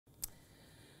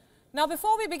Now,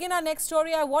 before we begin our next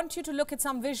story, I want you to look at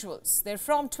some visuals. They're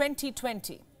from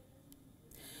 2020.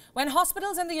 When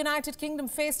hospitals in the United Kingdom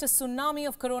faced a tsunami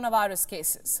of coronavirus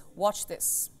cases. Watch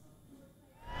this.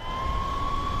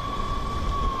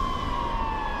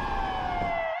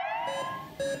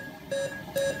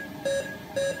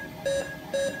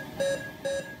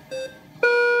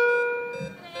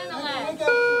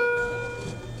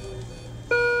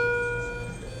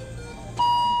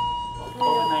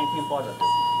 COVID-19 positive.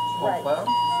 Confirm.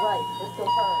 Right, it's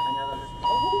confirmed.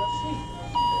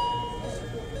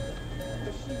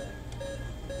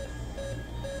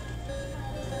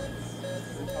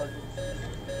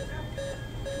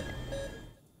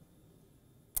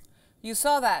 You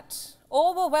saw that.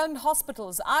 Overwhelmed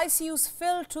hospitals, ICUs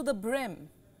filled to the brim.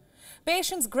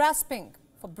 Patients grasping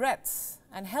for breath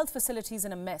and health facilities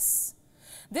in a mess.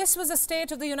 This was the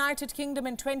state of the United Kingdom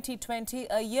in 2020,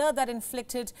 a year that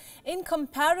inflicted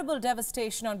incomparable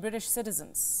devastation on British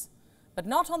citizens, but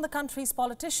not on the country's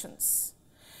politicians.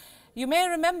 You may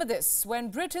remember this.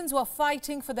 When Britons were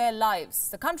fighting for their lives,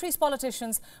 the country's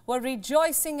politicians were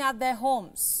rejoicing at their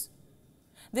homes.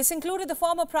 This included the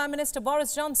former Prime Minister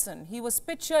Boris Johnson. He was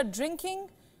pictured drinking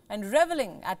and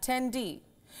revelling at 10D,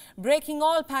 breaking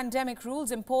all pandemic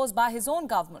rules imposed by his own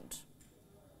government.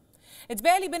 It's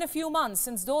barely been a few months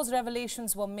since those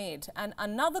revelations were made, and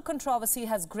another controversy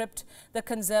has gripped the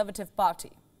Conservative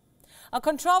Party. A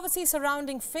controversy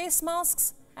surrounding face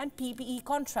masks and PPE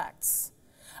contracts.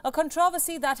 A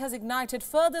controversy that has ignited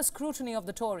further scrutiny of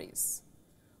the Tories.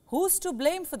 Who's to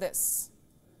blame for this?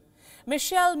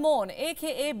 Michelle Mone,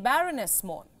 aka Baroness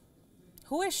Mone.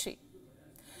 Who is she?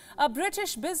 A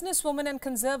British businesswoman and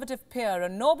Conservative peer, a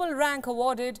noble rank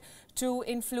awarded to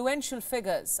influential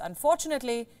figures.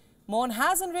 Unfortunately, Mone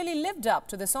hasn't really lived up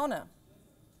to this honour.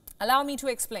 Allow me to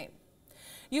explain.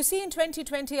 You see, in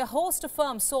 2020, a host of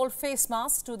firms sold face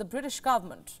masks to the British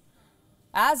government,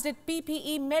 as did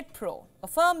PPE MedPro, a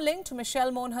firm linked to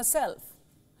Michelle Mone herself.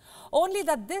 Only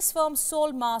that this firm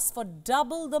sold masks for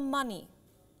double the money.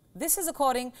 This is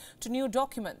according to new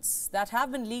documents that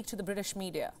have been leaked to the British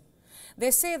media.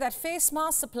 They say that face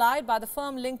masks supplied by the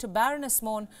firm linked to Baroness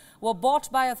Mone were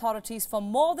bought by authorities for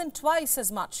more than twice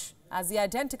as much as the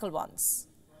identical ones.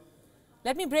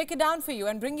 Let me break it down for you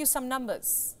and bring you some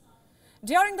numbers.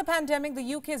 During the pandemic,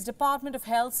 the UK's Department of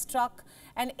Health struck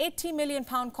an £80 million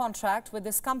contract with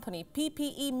this company,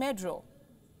 PPE MedPro.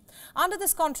 Under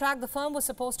this contract, the firm was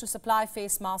supposed to supply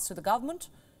face masks to the government.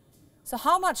 So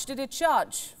how much did it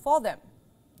charge for them?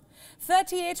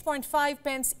 38.5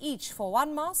 pence each for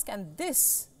one mask, and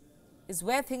this is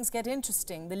where things get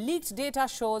interesting. The leaked data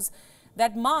shows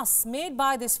that masks made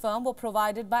by this firm were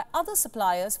provided by other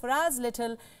suppliers for as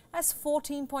little as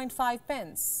 14.5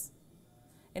 pence.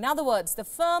 In other words, the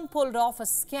firm pulled off a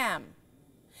scam.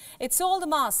 It sold the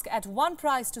mask at one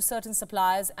price to certain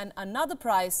suppliers and another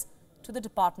price to the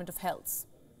Department of Health.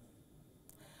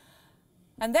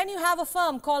 And then you have a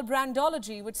firm called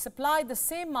Brandology, which supplied the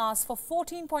same mask for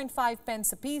 14.5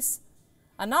 pence apiece.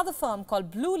 Another firm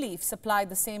called Blue Leaf supplied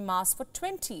the same mask for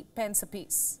 20 pence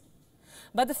apiece.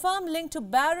 But the firm linked to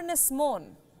Baroness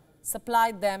Mone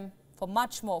supplied them for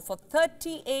much more, for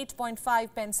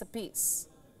 38.5 pence apiece.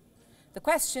 The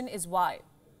question is why?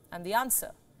 And the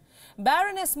answer: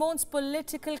 Baroness Mone's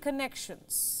political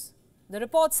connections. The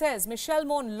report says Michelle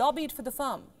Mone lobbied for the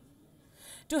firm.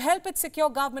 To help it secure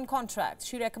government contracts,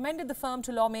 she recommended the firm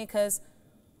to lawmakers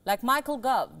like Michael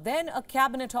Gove, then a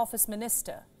Cabinet Office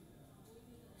minister,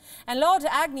 and Lord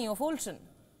Agnew of Woolton,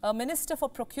 a minister for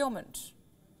procurement.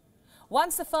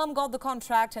 Once the firm got the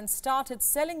contract and started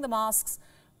selling the masks,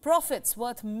 profits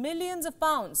worth millions of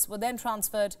pounds were then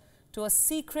transferred to a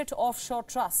secret offshore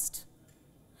trust.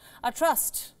 A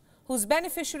trust whose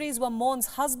beneficiaries were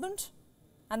Mone's husband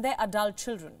and their adult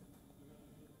children.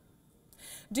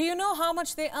 Do you know how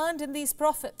much they earned in these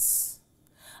profits?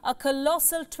 A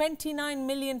colossal £29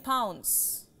 million.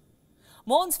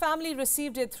 Mone's family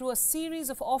received it through a series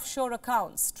of offshore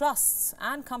accounts, trusts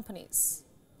and companies.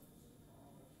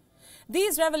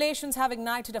 These revelations have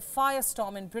ignited a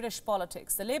firestorm in British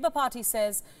politics. The Labour Party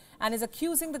says and is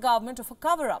accusing the government of a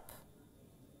cover-up.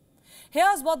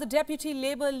 Here's what the Deputy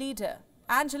Labour leader,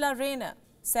 Angela Rayner,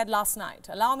 said last night.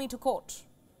 Allow me to quote.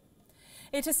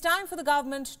 It is time for the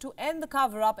government to end the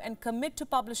cover-up and commit to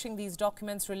publishing these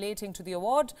documents relating to the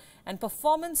award and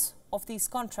performance of these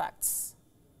contracts.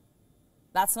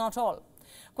 That's not all.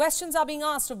 Questions are being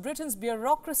asked of Britain's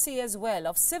bureaucracy as well,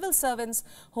 of civil servants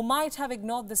who might have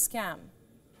ignored the scam.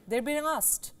 They're being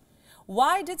asked,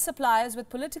 why did suppliers with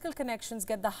political connections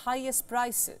get the highest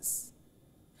prices?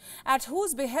 At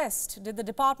whose behest did the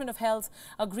Department of Health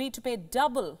agree to pay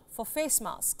double for face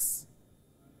masks?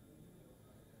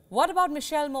 What about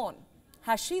Michelle Mone?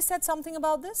 Has she said something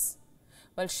about this?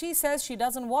 Well, she says she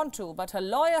doesn't want to, but her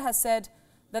lawyer has said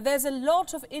that there's a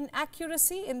lot of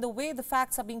inaccuracy in the way the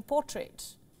facts are being portrayed.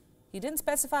 He didn't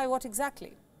specify what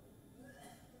exactly.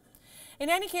 In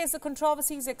any case, the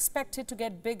controversy is expected to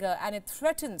get bigger, and it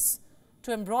threatens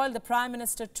to embroil the Prime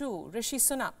Minister too, Rishi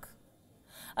Sunak,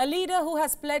 a leader who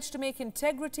has pledged to make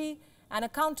integrity and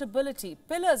accountability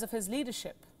pillars of his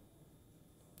leadership.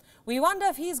 We wonder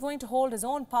if he is going to hold his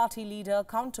own party leader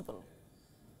accountable.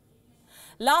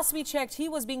 Last we checked, he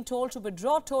was being told to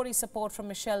withdraw Tory support from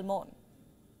Michelle Mone.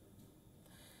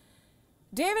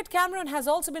 David Cameron has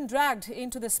also been dragged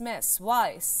into this mess.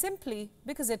 Why? Simply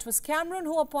because it was Cameron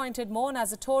who appointed Mone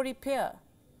as a Tory peer.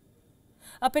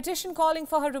 A petition calling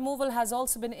for her removal has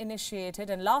also been initiated,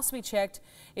 and last we checked,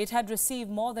 it had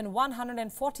received more than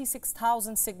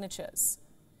 146,000 signatures.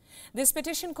 This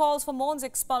petition calls for Mone's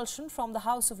expulsion from the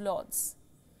House of Lords.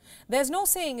 There's no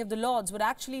saying if the Lords would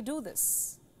actually do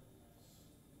this.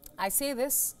 I say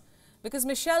this because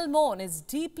Michelle Mone is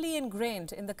deeply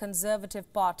ingrained in the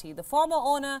Conservative Party, the former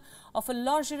owner of a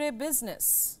lingerie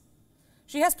business.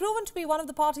 She has proven to be one of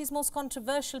the party's most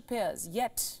controversial peers,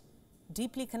 yet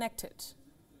deeply connected.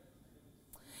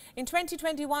 In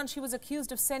 2021, she was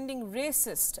accused of sending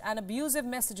racist and abusive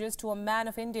messages to a man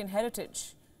of Indian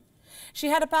heritage. She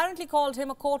had apparently called him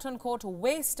a quote-unquote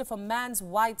waste of a man's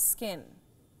white skin.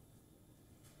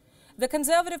 The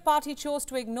Conservative Party chose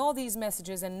to ignore these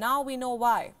messages, and now we know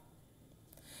why.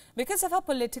 Because of her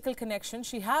political connection,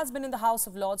 she has been in the House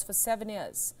of Lords for 7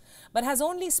 years, but has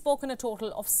only spoken a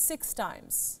total of 6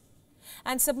 times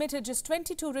and submitted just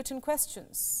 22 written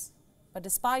questions. But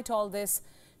despite all this,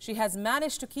 she has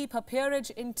managed to keep her peerage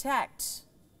intact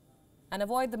and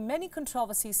avoid the many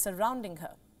controversies surrounding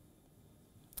her.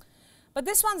 But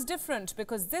this one's different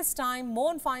because this time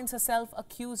Mone finds herself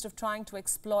accused of trying to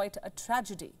exploit a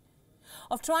tragedy,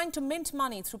 of trying to mint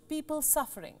money through people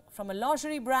suffering, from a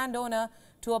lingerie brand owner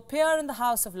to a peer in the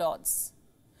House of Lords,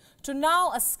 to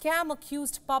now a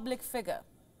scam-accused public figure.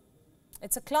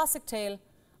 It's a classic tale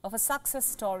of a success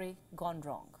story gone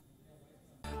wrong.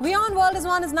 WION World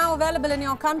is now available in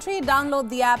your country. Download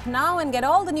the app now and get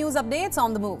all the news updates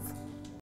on the move.